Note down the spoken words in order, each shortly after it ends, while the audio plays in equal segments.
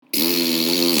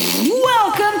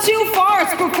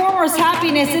Performers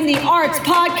Happiness in the Arts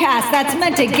podcast that's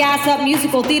meant to gas up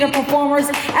musical theater performers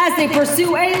as they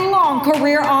pursue a long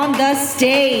career on the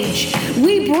stage.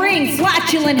 We bring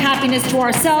flatulent happiness to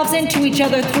ourselves and to each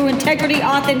other through integrity,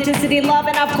 authenticity, love,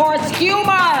 and of course,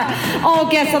 humor. All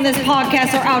guests on this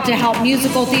podcast are out to help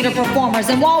musical theater performers,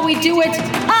 and while we do it,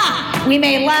 we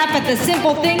may laugh at the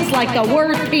simple things like the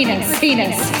word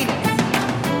penis.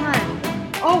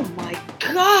 Oh my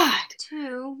God.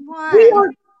 2,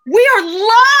 1. We are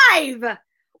live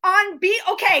on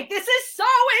okay, this is so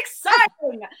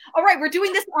exciting. All right, we're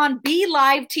doing this on Be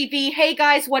Live TV. Hey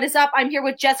guys, what is up? I'm here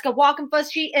with Jessica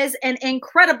Walkenfuss. She is an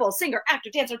incredible singer, actor,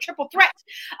 dancer, triple threat.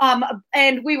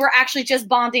 And we were actually just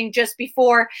bonding just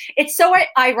before. It's so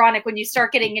ironic when you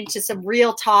start getting into some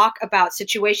real talk about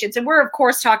situations. And we're of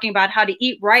course talking about how to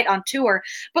eat right on tour.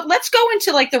 But let's go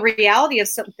into like the reality of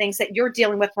some things that you're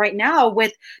dealing with right now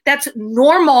with that's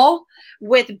normal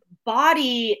with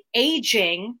body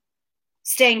aging,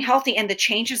 staying healthy, and the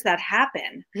changes that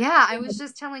happen. Yeah, I was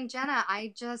just telling Jenna,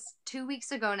 2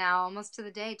 weeks ago now, almost to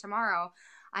the day, tomorrow,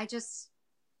 I just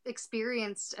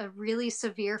experienced a really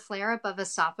severe flare-up of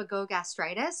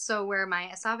esophagogastritis. So where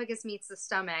my esophagus meets the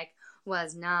stomach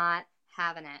was not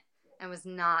having it and was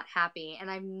not happy. And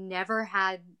I've never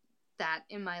had that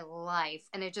in my life.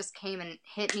 And it just came and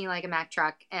hit me like a Mack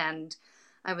truck. And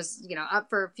I was,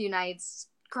 up for a few nights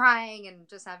crying and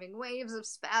just having waves of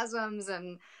spasms,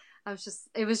 and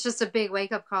it was just a big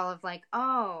wake up call of like,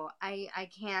 oh, I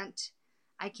can't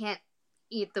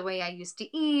eat the way I used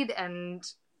to eat. And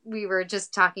we were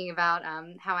just talking about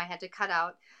how I had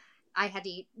to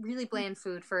eat really bland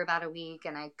food for about a week,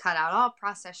 and I cut out all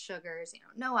processed sugars,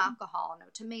 no alcohol, no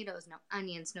tomatoes, no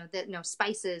onions, no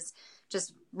spices,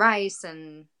 just rice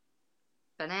and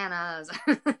bananas,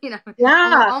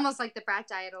 almost like the brat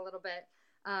diet a little bit.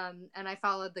 And I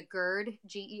followed the GERD,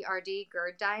 GERD,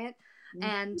 GERD diet,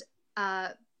 and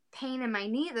pain in my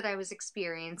knee that I was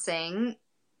experiencing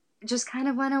just kind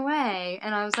of went away.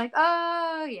 And I was like,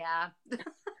 oh, yeah.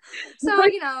 So,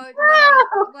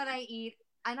 what I eat,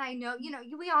 and I know,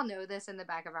 we all know this in the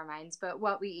back of our minds, but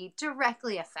what we eat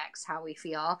directly affects how we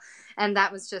feel. And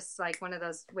that was just like one of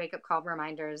those wake up call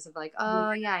reminders of like,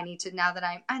 oh yeah, I need to, now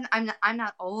that I'm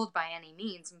not old by any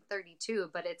means, I'm 32,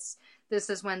 but this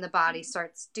is when the body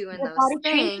starts doing those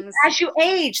things. As you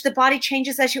age, the body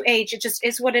changes as you age. It just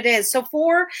is what it is. So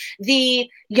for the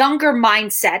younger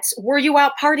mindsets, were you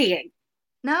out partying?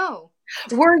 No.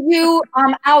 Were you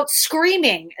out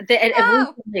screaming?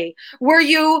 No. Were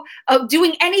you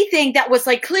doing anything that was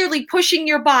like clearly pushing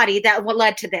your body that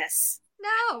led to this?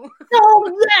 No.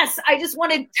 So yes, I just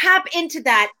want to tap into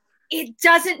that. It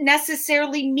doesn't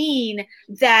necessarily mean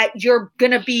that you're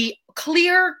going to be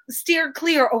steer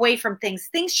clear away from things.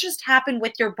 Things just happen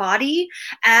with your body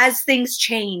as things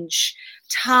change.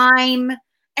 Time,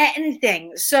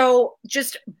 anything. So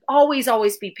just always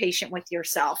be patient with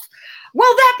yourself.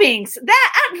 Well, that being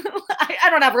that, I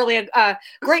don't have really a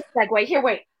great segue here.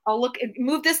 Wait, I'll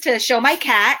move this to show my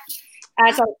cat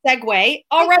as our segue.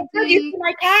 All right, so you see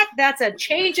my cat? That's a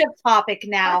change of topic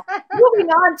now. Moving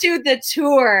on to the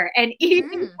tour and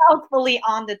eating healthfully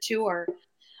on the tour.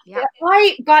 Yeah.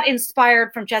 I got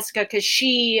inspired from Jessica because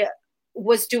she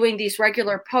was doing these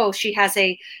regular posts. She has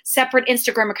a separate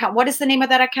Instagram account. What is the name of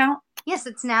that account? Yes,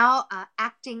 it's now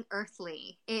Acting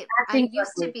Earthly.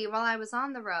 Used to be, while I was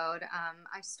on the road,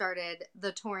 I started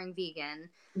the Touring Vegan.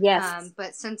 Yes.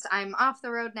 But since I'm off the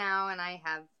road now and I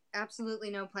have absolutely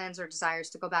no plans or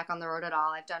desires to go back on the road at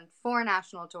all, I've done 4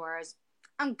 national tours.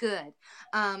 I'm good.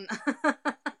 I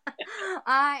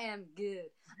am good.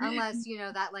 Unless,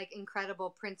 that like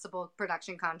incredible principal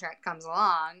production contract comes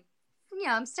along.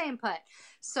 I'm staying put.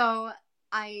 So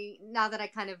now that I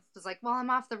kind of was like, well, I'm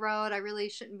off the road, I really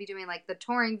shouldn't be doing like the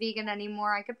Touring Vegan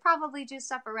anymore. I could probably do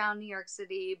stuff around New York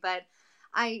City, but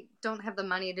I don't have the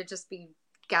money to just be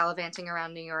gallivanting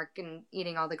around New York and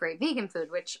eating all the great vegan food,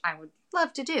 which I would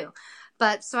love to do.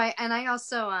 But I'm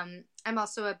also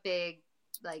a big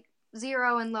like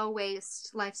zero and low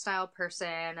waste lifestyle person,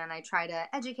 and I try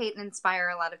to educate and inspire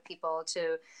a lot of people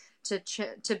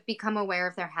to become aware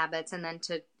of their habits and then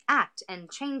to act and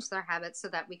change their habits so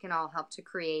that we can all help to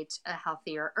create a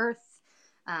healthier earth,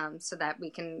 so that we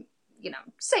can,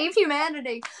 save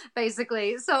humanity,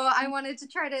 basically. So I wanted to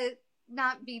try to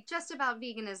not be just about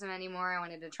veganism anymore. I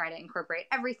wanted to try to incorporate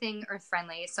everything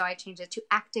earth-friendly, so I changed it to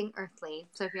Acting Earthly.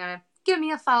 So if you want to give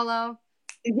me a follow.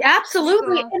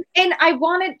 Absolutely. Cool. And I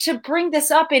wanted to bring this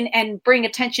up and bring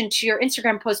attention to your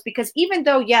Instagram post, because even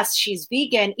though, yes, she's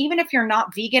vegan, even if you're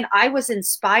not vegan, I was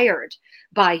inspired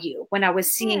by you when I was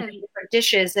seeing different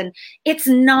dishes. And it's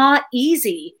not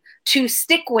easy to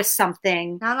stick with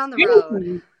something. Not on the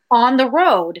road. on the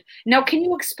road. Now, can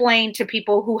you explain to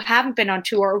people who haven't been on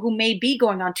tour or who may be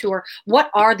going on tour,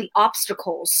 what are the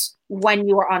obstacles when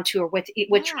you are on tour with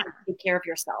trying to take care of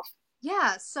yourself?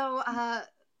 Yeah. So,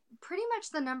 pretty much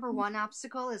the number one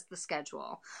obstacle is the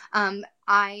schedule.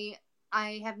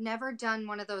 I have never done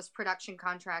one of those production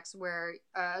contracts where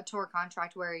a tour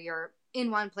contract where you're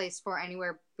in one place for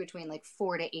anywhere between like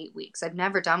 4 to 8 weeks. I've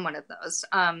never done one of those.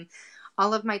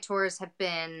 All of my tours have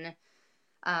been,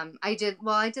 I did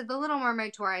the Little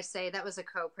Mermaid tour. I say that was a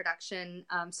co-production.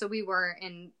 So we were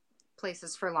in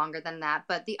places for longer than that,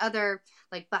 but the other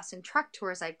like bus and truck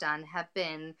tours I've done have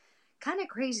been kind of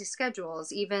crazy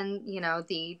schedules. Even,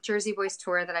 the Jersey Boys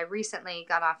tour that I recently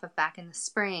got off of back in the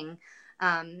spring,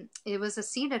 it was a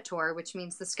SETA tour, which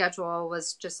means the schedule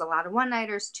was just a lot of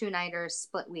one-nighters, two-nighters,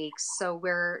 split weeks. So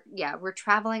we're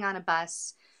traveling on a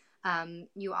bus.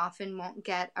 You often won't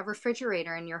get a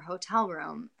refrigerator in your hotel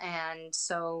room. And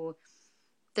so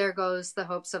there goes the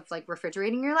hopes of like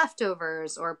refrigerating your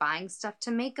leftovers or buying stuff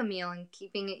to make a meal and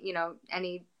keeping it,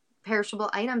 any perishable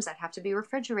items that have to be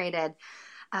refrigerated.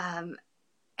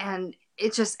 And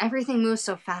it just, everything moves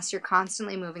so fast. You're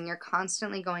constantly moving. You're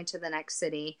constantly going to the next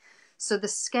city. So the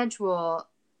schedule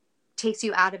takes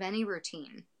you out of any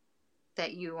routine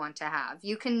that you want to have.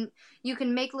 You can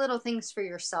make little things for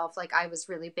yourself. Like I was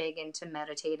really big into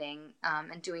meditating,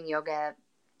 and doing yoga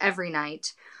every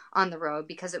night on the road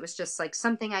because it was just like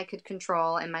something I could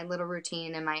control in my little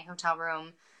routine in my hotel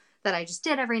room that I just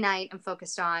did every night and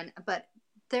focused on. But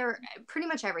pretty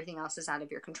much everything else is out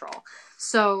of your control.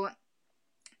 So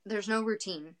there's no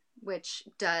routine, which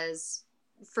does,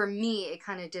 for me, it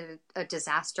kind of did a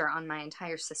disaster on my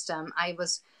entire system. I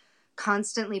was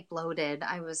constantly bloated.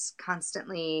 I was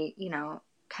constantly,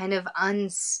 kind of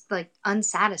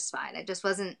unsatisfied. I just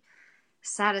wasn't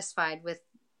satisfied with,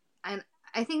 and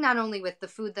I think not only with the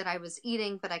food that I was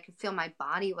eating, but I could feel my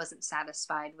body wasn't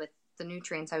satisfied with the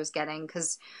nutrients I was getting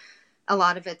because a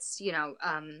lot of it's,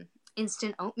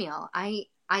 instant oatmeal. I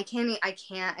tell you,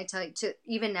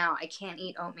 even now, I can't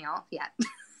eat oatmeal yet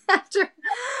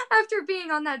after being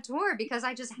on that tour because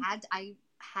I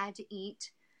had to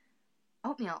eat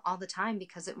oatmeal all the time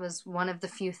because it was one of the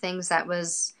few things that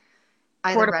was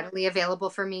either readily available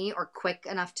for me or quick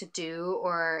enough to do,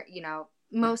 or,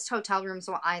 most hotel rooms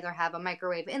will either have a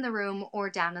microwave in the room or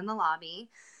down in the lobby.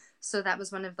 So that was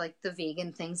one of like the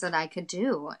vegan things that I could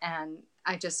do. And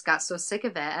I just got so sick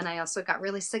of it. And I also got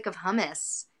really sick of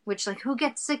hummus, which like who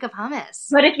gets sick of hummus?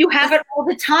 But if you have it all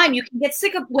the time, you can get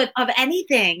sick of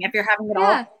anything if you're having it all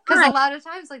the time. Because a lot of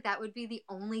times like that would be the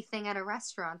only thing at a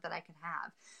restaurant that I could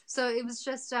have. So it was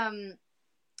just the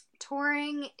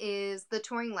touring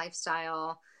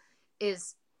lifestyle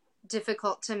is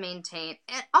difficult to maintain.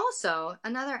 And also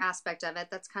another aspect of it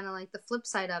that's kind of like the flip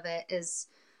side of it is,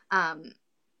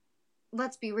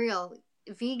 let's be real,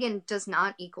 vegan does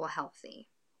not equal healthy.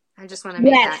 I just want to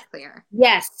make that clear.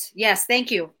 Yes.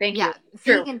 Thank you.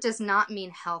 Vegan does not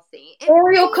mean healthy.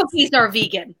 Oreo cookies are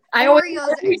vegan.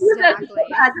 Oreos, exactly.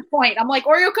 At the point, I'm like,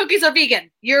 Oreo cookies are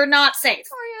vegan. You're not safe.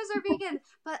 Oreos are vegan.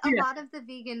 But a lot of the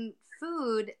vegan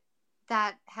food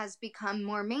that has become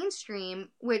more mainstream,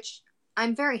 which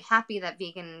I'm very happy that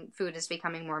vegan food is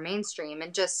becoming more mainstream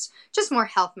and just more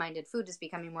health-minded food is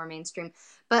becoming more mainstream.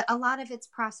 But a lot of it's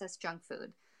processed junk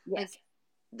food. Yes.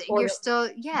 Like you're still,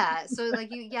 so like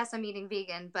yes, I'm eating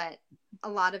vegan, but a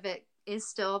lot of it is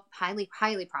still highly,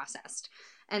 highly processed.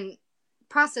 And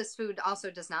processed food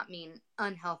also does not mean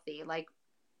unhealthy. Like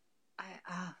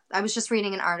I was just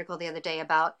reading an article the other day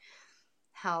about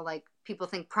how like people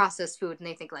think processed food and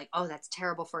they think like, oh, that's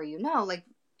terrible for you. No, like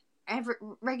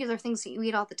regular things that you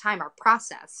eat all the time are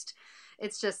processed.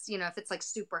 It's just, if it's like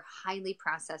super highly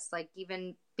processed, like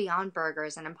even Beyond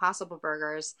Burgers and Impossible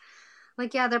Burgers,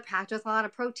 like, yeah, they're packed with a lot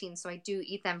of protein. So I do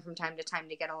eat them from time to time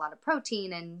to get a lot of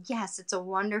protein. And yes, it's a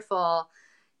wonderful,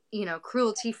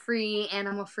 cruelty-free,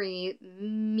 animal-free,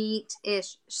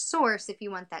 meat-ish source if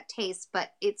you want that taste,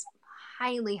 but it's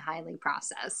highly, highly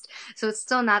processed. So it's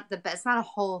still not the best. It's not a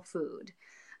whole food.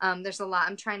 There's a lot.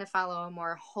 I'm trying to follow a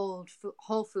more whole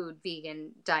food vegan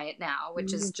diet now,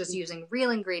 which is just using real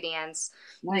ingredients,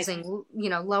 using,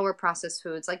 lower processed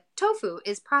foods. Like tofu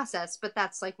is processed, but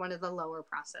that's like one of the lower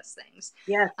processed things.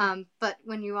 Yeah. But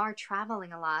when you are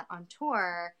traveling a lot on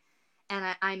tour,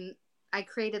 and I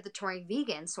created the Touring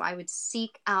Vegan, so I would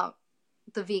seek out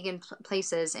the vegan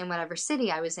places in whatever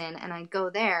city I was in, and I'd go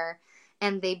there,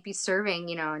 and they'd be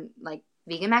serving, like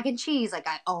vegan mac and cheese. Like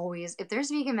if there's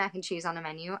vegan mac and cheese on a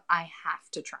menu, I have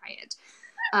to try it.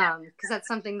 Cause that's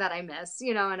something that I miss,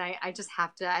 and I just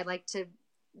have to, I like to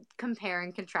compare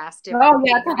and contrast different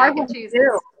it's a hard one to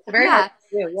do. Very hard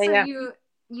to do.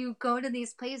 you go to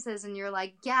these places and you're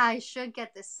like, yeah, I should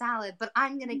get this salad, but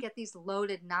I'm going to get these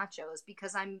loaded nachos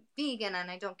because I'm vegan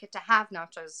and I don't get to have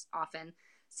nachos often.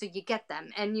 So you get them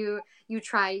and you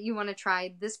want to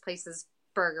try this place's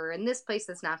burger and this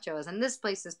place's nachos and this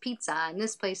place's pizza and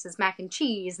this place's mac and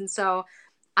cheese. And so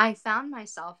I found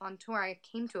myself on tour. I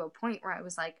came to a point where I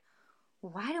was like,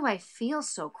 why do I feel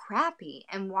so crappy?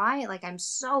 And why, like, I'm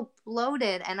so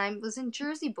bloated? And I was in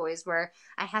Jersey Boys where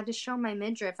I had to show my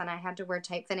midriff and I had to wear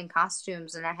tight fitting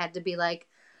costumes and I had to be like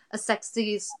a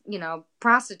sexy, you know,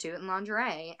 prostitute in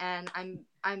lingerie. And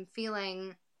I'm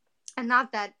feeling, and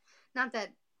not that,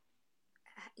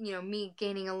 you know, me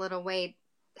gaining a little weight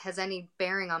has any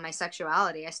bearing on my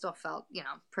sexuality. I still felt, you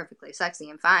know, perfectly sexy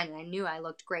and fine. And I knew I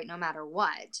looked great no matter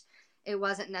what. It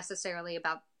wasn't necessarily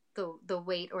about the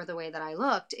weight or the way that I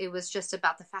looked. It was just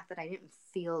about the fact that I didn't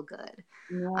feel good.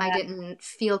 Yeah. I didn't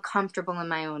feel comfortable in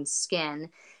my own skin.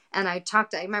 And I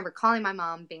remember calling my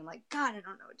mom being like, God, I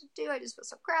don't know what to do. I just feel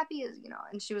so crappy, you know.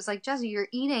 And she was like, Jessie, you're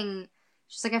eating.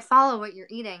 She's like, I follow what you're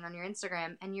eating on your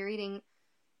Instagram and you're eating.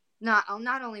 Not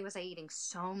only was I eating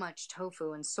so much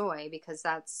tofu and soy because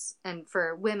that's, and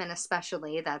for women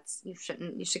especially, that's, you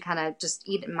should kind of just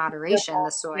eat in moderation, the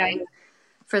soy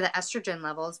for the estrogen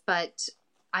levels, but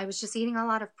I was just eating a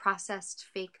lot of processed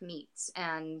fake meats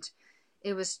and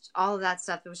it was all of that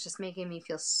stuff. It was just making me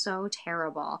feel so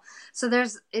terrible. So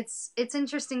it's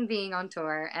interesting being on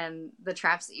tour and the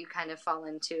traps that you kind of fall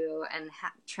into and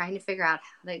trying to figure out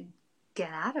how to get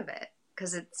out of it.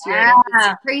 Because it's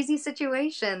a crazy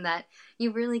situation that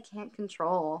you really can't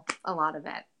control a lot of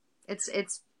it.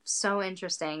 It's so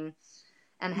interesting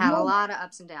and had a lot of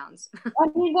ups and downs. I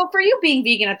mean, well, for you, being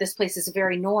vegan at this place is a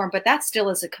very norm, but that still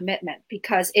is a commitment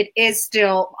because it is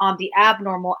still on the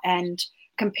abnormal end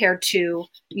compared to,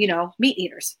 you know, meat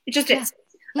eaters. It just is.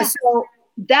 Yeah. So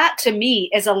that to me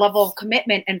is a level of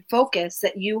commitment and focus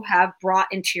that you have brought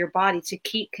into your body to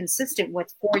keep consistent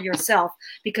with for yourself,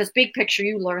 because big picture,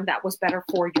 you learned that was better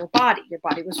for your body. Your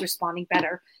body was responding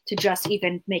better to just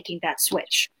even making that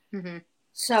switch. Mm-hmm.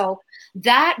 So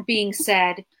that being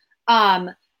said,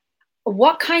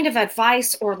 what kind of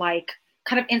advice or like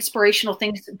kind of inspirational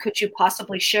things could you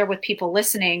possibly share with people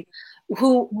listening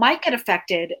who might get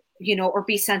affected, you know, or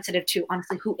be sensitive to,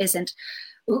 honestly, who isn't,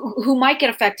 who might get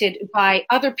affected by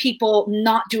other people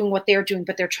not doing what they're doing,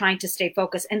 but they're trying to stay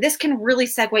focused. And this can really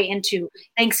segue into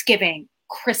Thanksgiving,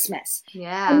 Christmas,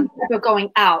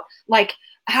 going out. Like,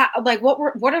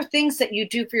 what are things that you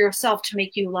do for yourself to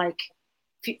make you like,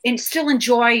 and still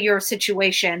enjoy your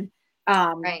situation?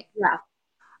 Right.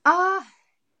 Yeah.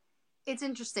 It's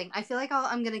interesting. I feel like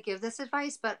I'm going to give this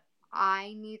advice, but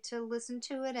I need to listen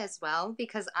to it as well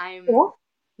because I'm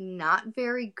not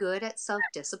very good at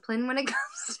self-discipline when it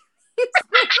comes to these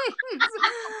things.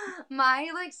 My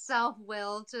like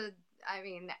self-will to, I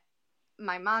mean,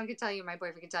 my mom could tell you, my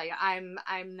boyfriend could tell you, I'm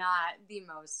not the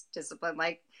most disciplined.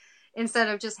 Like, instead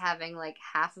of just having like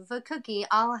half of a cookie,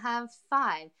 I'll have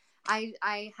 5.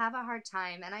 I have a hard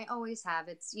time, and I always have.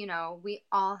 It's, you know, we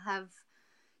all have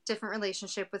different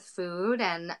relationship with food,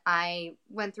 and I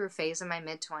went through a phase in my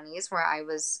mid-20s where I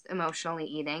was emotionally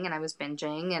eating and I was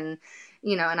binging, and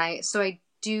you know, and I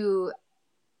do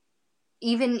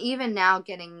even now,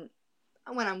 getting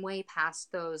when I'm way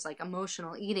past those like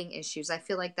emotional eating issues, I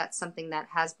feel like that's something that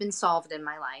has been solved in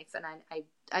my life, and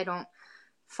I don't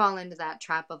fall into that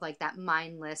trap of like that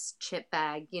mindless chip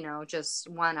bag, you know, just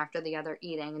one after the other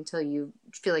eating until you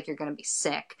feel like you're going to be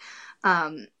sick.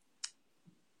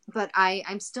 But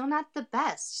I'm still not the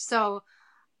best. So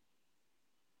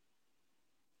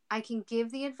I can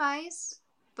give the advice,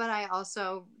 but I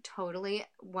also totally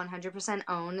 100%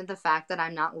 own the fact that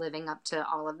I'm not living up to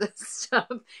all of this stuff.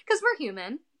 Because we're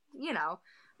human, you know,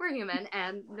 we're human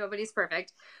and nobody's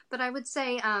perfect. But I would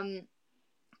say,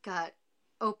 God,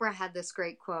 Oprah had this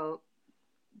great quote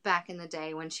back in the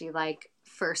day when she like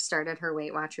first started her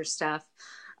Weight Watchers stuff.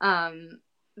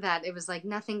 That it was like,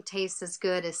 nothing tastes as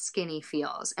good as skinny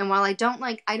feels. And while I don't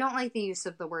like the use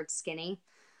of the word skinny,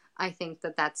 I think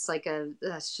that's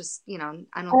just, you know,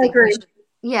 I don't think we should.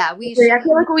 Yeah, we should. I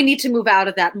feel like we need to move out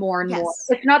of that more and more.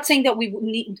 It's not saying that we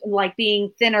need, like,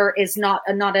 being thinner is not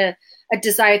a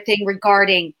desired thing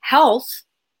regarding health.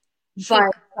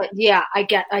 Sure. But yeah, I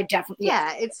definitely.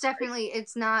 Yeah,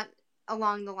 it's not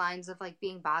along the lines of like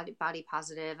being body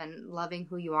positive and loving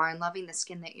who you are and loving the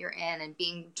skin that you're in and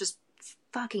being just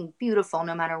fucking beautiful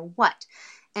no matter what.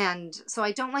 And so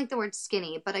I don't like the word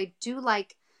skinny, but I do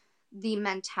like the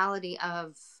mentality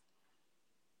of,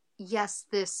 yes,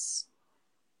 this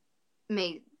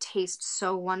may taste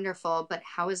so wonderful, but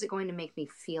how is it going to make me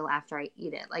feel after I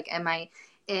eat it? Like,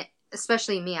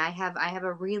 especially me, I have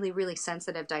a really, really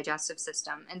sensitive digestive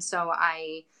system. And so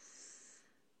I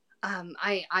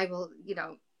will,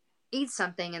 eat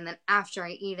something, and then after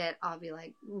I eat it, I'll be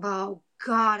like, oh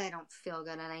God, I don't feel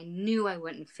good. And I knew I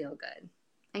wouldn't feel good.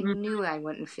 I knew I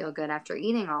wouldn't feel good after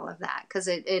eating all of that, because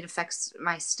it affects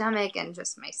my stomach and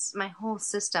just my whole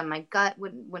system. My gut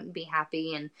wouldn't be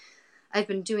happy. And I've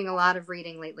been doing a lot of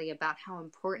reading lately about how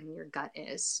important your gut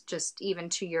is. Just even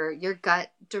to your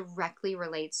gut directly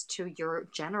relates to your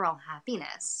general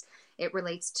happiness. It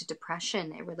relates to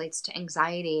depression. It relates to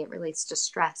anxiety. It relates to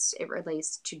stress. It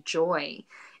relates to joy.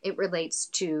 It relates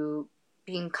to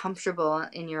being comfortable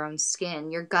in your own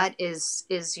skin. Your gut is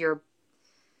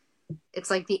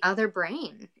it's like the other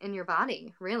brain in your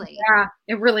body, really. Yeah,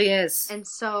 it really is. And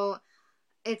so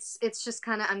it's just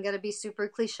kind of, I'm going to be super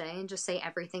cliche and just say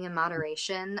everything in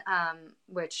moderation,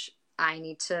 which I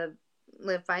need to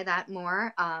live by that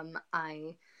more.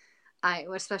 I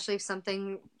especially if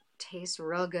something tastes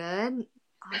real good,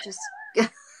 I'll just,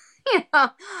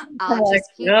 I'll just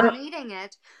keep on eating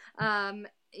it.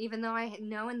 Even though I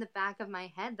know in the back of my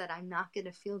head that I'm not going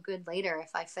to feel good later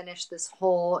if I finish this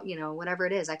whole, whatever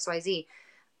it is, XYZ,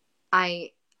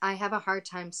 I have a hard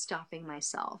time stopping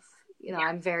myself.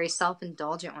 I'm very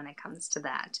self-indulgent when it comes to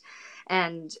that.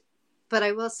 But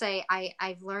I will say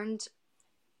I've learned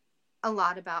a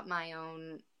lot about my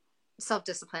own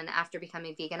self-discipline after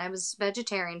becoming vegan. I was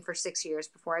vegetarian for 6 years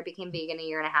before I became vegan a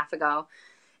year and a half ago.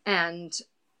 And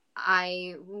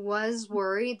I was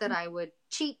worried that I would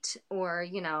cheat or,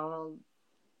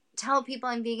 tell people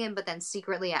I'm vegan, but then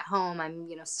secretly at home I'm,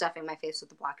 stuffing my face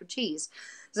with a block of cheese.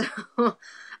 So,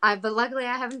 but luckily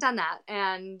I haven't done that.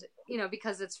 And,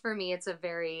 because it's, for me, it's a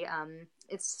very,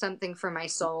 it's something for my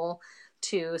soul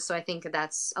too. So I think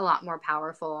that's a lot more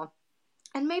powerful.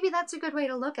 And maybe that's a good way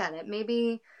to look at it.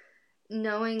 Maybe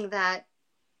knowing that,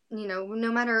 no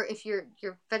matter if you're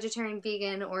vegetarian,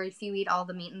 vegan, or if you eat all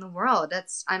the meat in the world,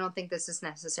 I don't think this is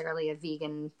necessarily a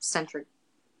vegan centric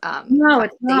no,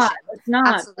 it's not. It's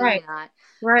not. Absolutely right. not.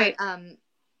 Right. But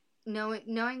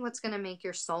knowing what's going to make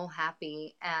your soul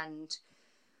happy, and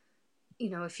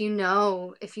if you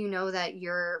know that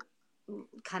you're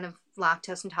kind of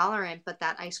lactose intolerant, but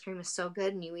that ice cream is so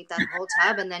good and you eat that whole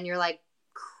tub and then you're like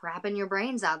crapping your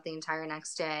brains out the entire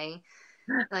next day,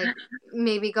 like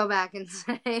maybe go back and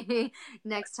say,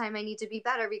 next time I need to be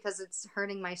better because it's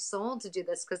hurting my soul to do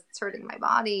this, because it's hurting my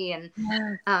body. And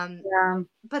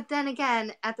but then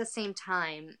again, at the same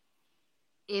time,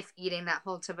 if eating that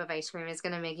whole tub of ice cream is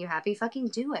going to make you happy, fucking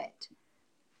do it.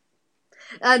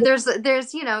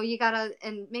 There's you gotta,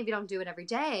 and maybe don't do it every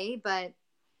day, but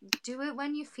do it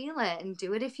when you feel it, and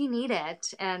do it if you need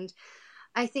it. And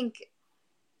I think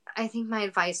my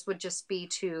advice would just be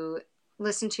to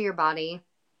listen to your body.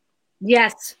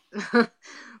 Yes.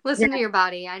 Listen to your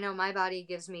body. I know my body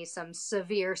gives me some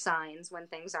severe signs when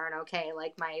things aren't okay,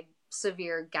 like my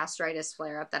severe gastritis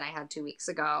flare up that I had 2 weeks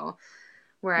ago,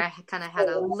 where I kind of had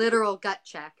a literal gut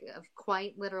check,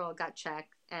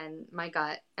 and my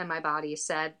gut and my body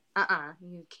said,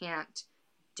 you can't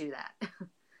do that.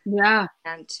 Yeah.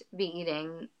 And be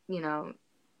eating,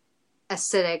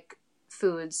 acidic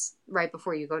foods right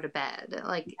before you go to bed,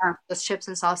 like those chips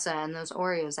and salsa and those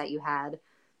Oreos that you had.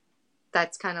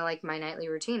 That's kind of like my nightly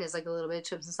routine, is like a little bit of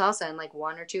chips and salsa and like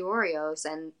 1 or 2 Oreos.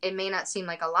 And it may not seem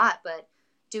like a lot, but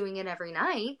doing it every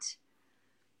night,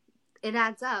 it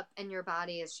adds up, and your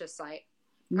body is just like,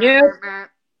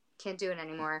 can't do it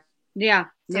anymore. Yeah.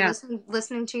 So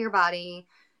listening to your body,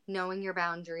 knowing your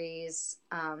boundaries,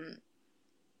 and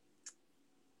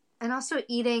also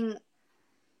eating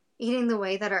the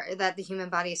way that the human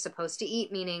body is supposed to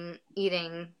eat, meaning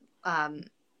eating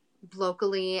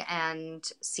locally and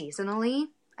seasonally,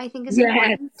 I think is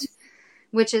important.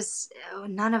 Which is,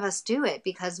 none of us do it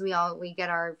because we get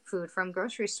our food from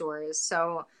grocery stores.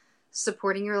 So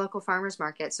supporting your local farmers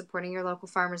market, supporting your local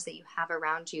farmers that you have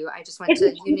around you. I just went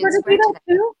to Union Square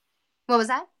today. What was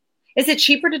that? Is it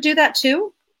cheaper to do that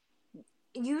too?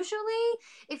 Usually,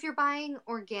 if you're buying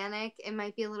organic, it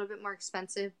might be a little bit more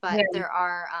expensive, but there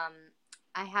are,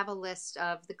 I have a list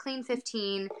of the Clean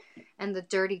 15 and the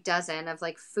Dirty Dozen of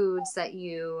like foods that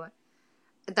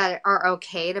are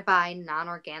okay to buy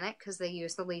non-organic, because they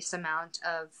use the least amount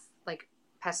of like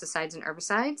pesticides and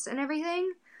herbicides and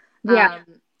everything. Yeah.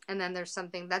 And then there's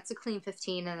something that's a Clean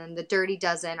 15, and then the Dirty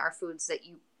Dozen are foods that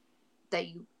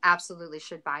you absolutely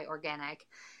should buy organic.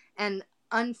 And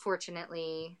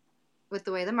unfortunately, with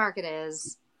the way the market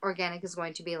is, organic is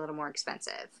going to be a little more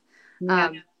expensive.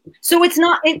 Yeah. So it's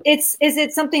not. Is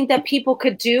it something that people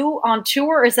could do on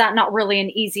tour? Or is that not really an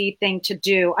easy thing to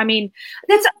do? I mean,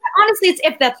 that's honestly, it's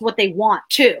if that's what they want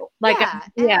too. Like, Yeah,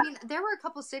 and I yeah, mean, there were a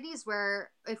couple cities where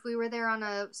if we were there on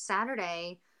a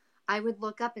Saturday, I would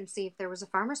look up and see if there was a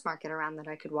farmer's market around that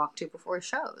I could walk to before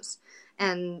shows,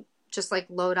 and just like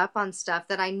load up on stuff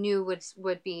that I knew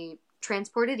would be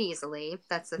transported easily.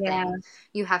 That's the yeah, thing.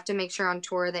 You have to make sure on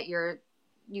tour that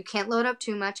you can't load up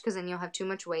too much because then you'll have too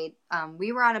much weight.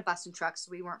 We were on a bus and truck, so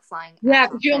we weren't flying yeah. as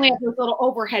Because you only have often. those little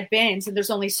overhead bins, and there's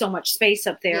only so much space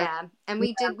up there. Yeah, and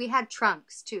we had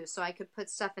trunks too, so I could put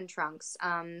stuff in trunks.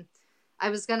 I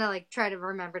was gonna like try to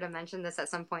remember to mention this at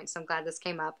some point, so I'm glad this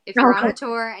came up. If you're on Okay. a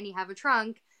tour and you have a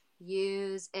trunk,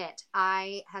 use it.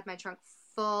 I had my trunk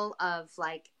full of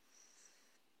like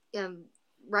um,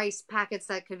 rice packets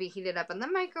that could be heated up in the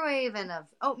microwave, and of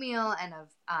oatmeal, and of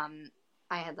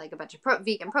I had like a bunch of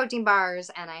vegan protein bars,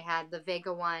 and I had the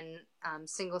Vega One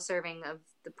single serving of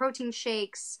the protein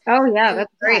shakes. Oh yeah,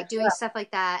 that's great. Doing stuff like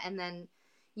that, and then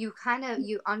you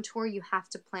on tour you have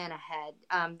to plan ahead.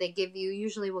 They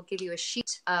usually will give you a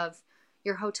sheet of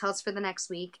your hotels for the next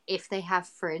week if they have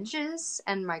fridges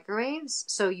and microwaves.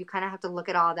 So you kind of have to look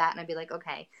at all that and I'd be like,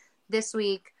 okay, this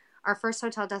week our first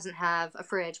hotel doesn't have a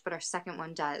fridge, but our second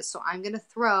one does. So I'm gonna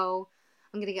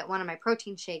get one of my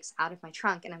protein shakes out of my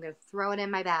trunk and I'm gonna throw it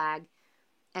in my bag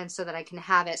and so that I can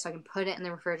have it so I can put it in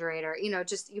the refrigerator.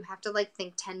 Just you have to like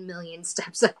think 10 million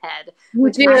steps ahead, You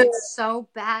which do. I'm so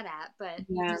bad at, but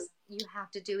Yeah, you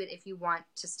have to do it if you want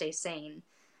to stay sane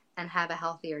and have a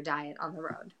healthier diet on the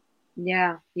road.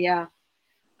 yeah, yeah.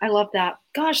 I love that.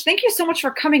 Gosh, thank you so much for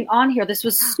coming on here. This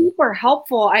was super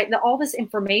helpful. All this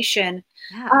information.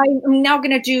 Yeah. I'm now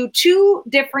going to do two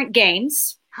different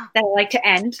games that I like to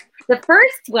end. The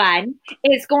first one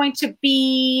is going to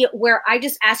be where I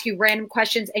just ask you random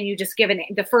questions and you just give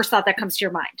the first thought that comes to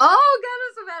your mind. Oh god,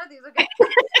 I'm so bad at these. Okay.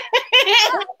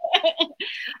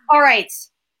 All right.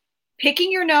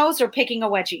 Picking your nose or picking a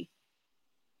wedgie?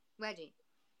 Wedgie.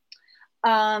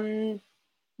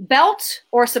 Belt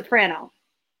or soprano?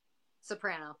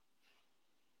 Soprano.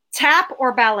 Tap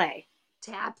or ballet?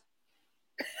 Tap.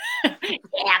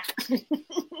 Tap.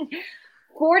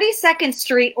 42nd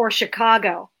Street or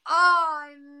Chicago? Oh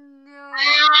no.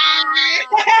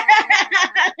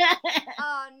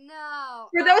 Oh no.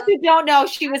 For those who don't know,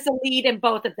 she was the lead in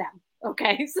both of them.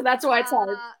 Okay, so that's why it's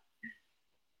hard.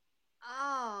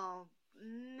 Oh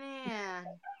man.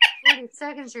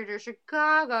 42nd Street or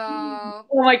Chicago.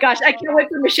 Oh my gosh, I can't wait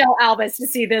for Michelle Alvis to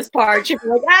see this part. She'll be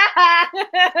like, ah!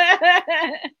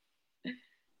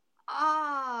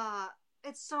 Ah,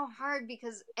 it's so hard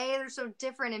because A, they're so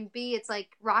different, and B, it's like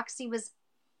Roxy was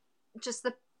just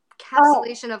the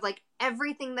encapsulation of like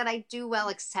everything that I do well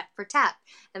except for tap.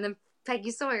 And then Peggy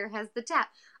Sawyer has the tap.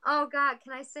 Oh god,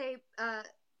 can I say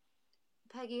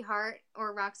Peggy Hart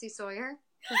or Roxy Sawyer?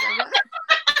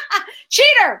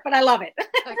 Cheater, but I love it.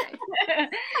 Okay.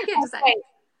 I can't decide.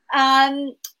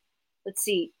 Okay. Let's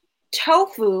see.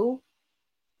 Tofu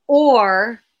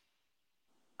or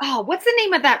what's the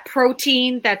name of that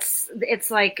protein it's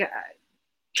like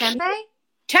Tempeh?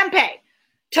 Tempeh.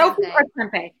 Tofu or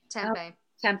tempeh? Tempeh.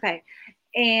 Tempeh.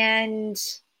 And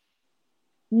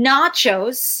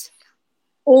nachos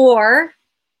or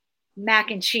mac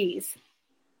and cheese?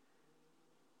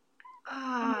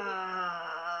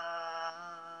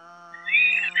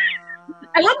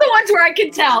 I love the ones where I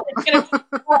can tell it's gonna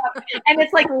and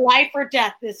it's like life or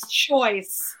death, this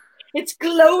choice. It's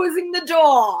closing the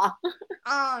door.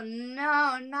 Oh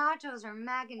no, nachos or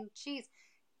mac and cheese.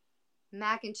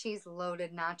 Mac and cheese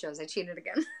loaded nachos. I cheated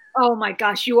again. Oh my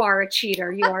gosh, you are a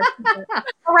cheater. You are.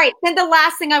 All right. Then the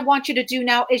last thing I want you to do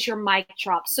now is your mic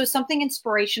drop. So something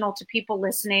inspirational to people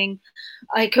listening.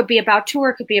 It could be about tour,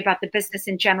 it could be about the business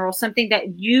in general, something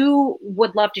that you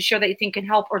would love to share that you think can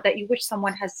help or that you wish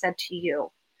someone has said to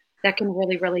you that can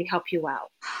really, really help you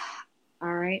out.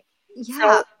 All right. Yeah.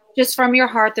 So just from your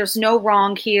heart, there's no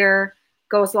wrong here.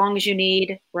 Go as long as you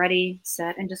need. Ready,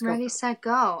 set, and just go. Ready, set,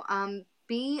 go.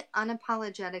 Be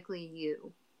unapologetically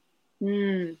you.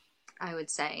 I would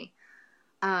say.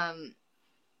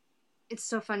 It's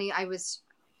so funny. I was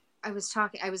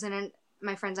in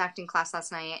my friend's acting class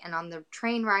last night, and on the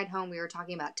train ride home, we were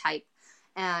talking about type,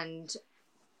 and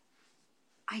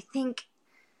I think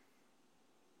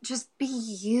just be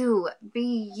you.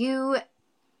 Be you.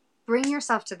 Bring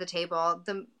yourself to the table.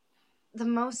 The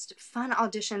most fun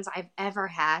auditions I've ever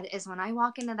had is when I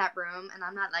walk into that room and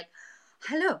I'm not like,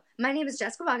 hello, my name is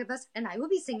Jessica Wagapas, and I will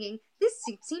be singing this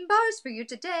 16 bars for you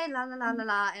today, la la la la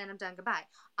la, and I'm done, goodbye.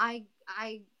 I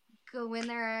go in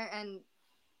there and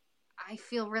I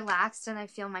feel relaxed and I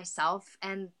feel myself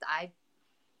and I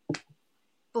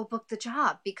go book the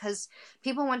job, because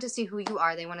people want to see who you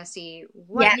are. They want to see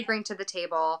what you bring to the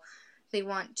table. They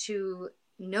want to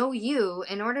know you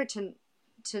in order to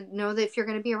know that if you're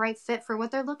going to be a right fit for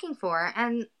what they're looking for.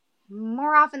 And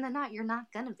more often than not, you're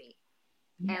not going to be.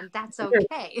 And that's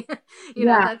okay. You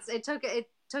know, it took,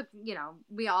 you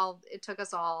know, it took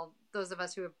us all, those of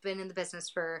us who have been in the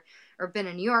business or been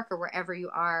in New York or wherever you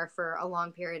are for a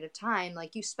long period of time,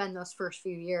 like you spend those first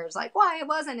few years like, why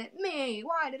wasn't it me?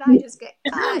 Why did I just get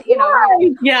cut? You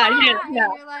know? Yeah. And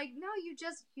you're like, no,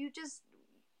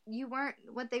 you weren't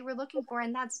what they were looking for.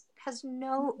 And that's has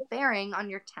no bearing on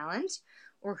your talent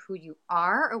or who you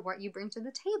are or what you bring to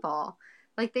the table.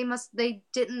 Like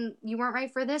you weren't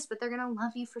right for this, but they're going to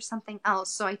love you for something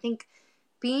else. So I think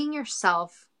being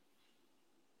yourself,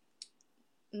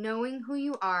 knowing who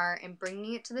you are and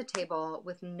bringing it to the table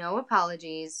with no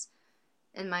apologies.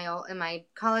 In my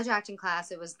college acting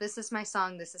class, it was, this is my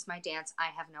song, this is my dance, I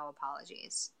have no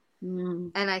apologies.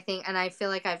 And I feel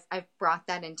like I've brought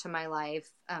that into my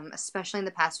life, especially in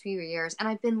the past few years. And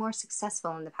I've been more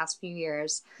successful in the past few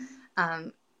years,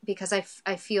 because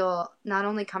I feel not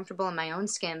only comfortable in my own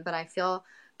skin, but I feel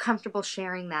comfortable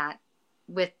sharing that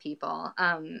with people.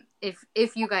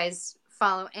 If you guys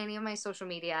follow any of my social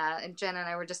media, and Jenna and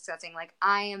I were discussing, like,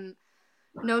 I am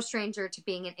no stranger to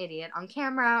being an idiot on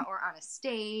camera or on a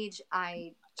stage.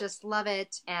 I just love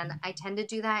it. And I tend to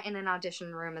do that in an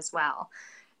audition room as well.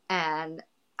 And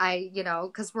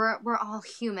because we're all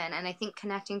human. And I think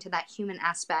connecting to that human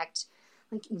aspect,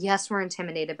 like, yes, we're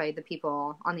intimidated by the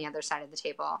people on the other side of the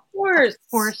table. Of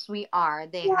course we are.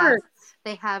 They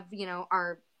have,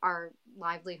 our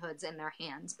livelihoods in their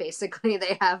hands. Basically,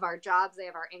 they have our jobs, they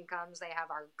have our incomes, they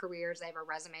have our careers, they have our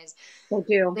resumes. They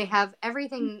do. They have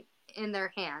everything in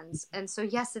their hands. And so,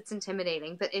 yes, it's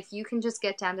intimidating, but if you can just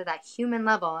get down to that human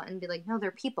level and be like, no, they're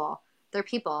people.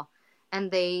 And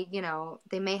they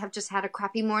may have just had a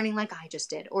crappy morning like I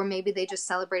just did, or maybe they just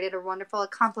celebrated a wonderful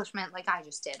accomplishment like I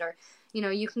just did, or,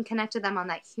 you can connect to them on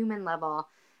that human level.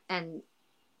 And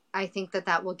I think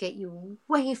that will get you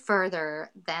way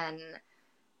further than,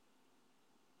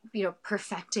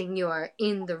 perfecting your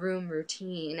in the room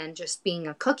routine and just being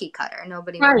a cookie cutter.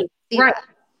 Nobody wants to see that.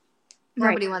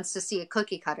 Nobody wants to see a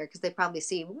cookie cutter, because they probably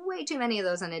see way too many of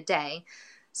those in a day.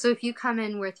 So if you come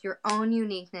in with your own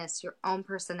uniqueness, your own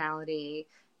personality,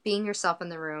 being yourself in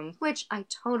the room, which I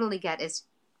totally get is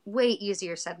way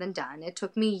easier said than done. It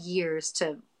took me years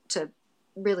to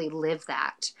really live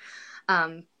that.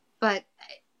 But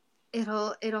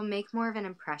it'll make more of an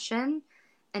impression.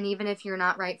 And even if you're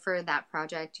not right for that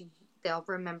project, they'll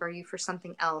remember you for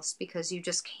something else, because you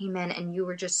just came in and you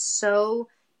were just so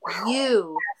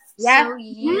you. Yeah. So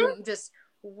you just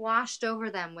washed over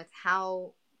them with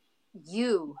how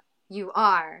you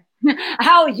are.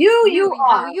 How you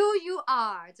are. How you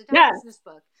are. It's a Dr. Seuss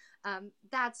book.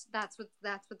 That's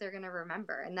what they're going to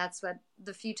remember. And that's what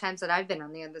the few times that I've been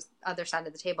on the other side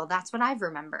of the table, that's what I've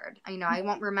remembered. I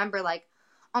won't remember like,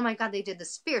 oh my God, they did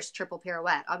this fierce triple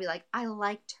pirouette. I'll be like, I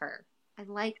liked her. I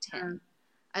liked him.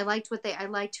 I liked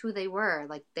who they were.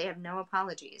 Like, they have no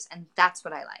apologies. And that's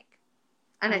what I like.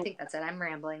 And I think that's it. I'm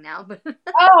rambling now. But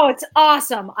oh, it's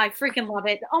awesome. I freaking love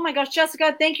it. Oh my gosh,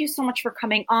 Jessica, thank you so much for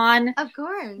coming on. Of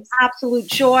course. Absolute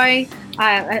joy.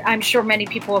 I'm sure many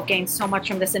people have gained so much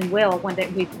from this, and will when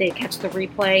they catch the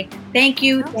replay. Thank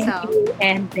you. Thank you.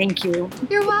 And thank you.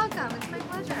 You're welcome.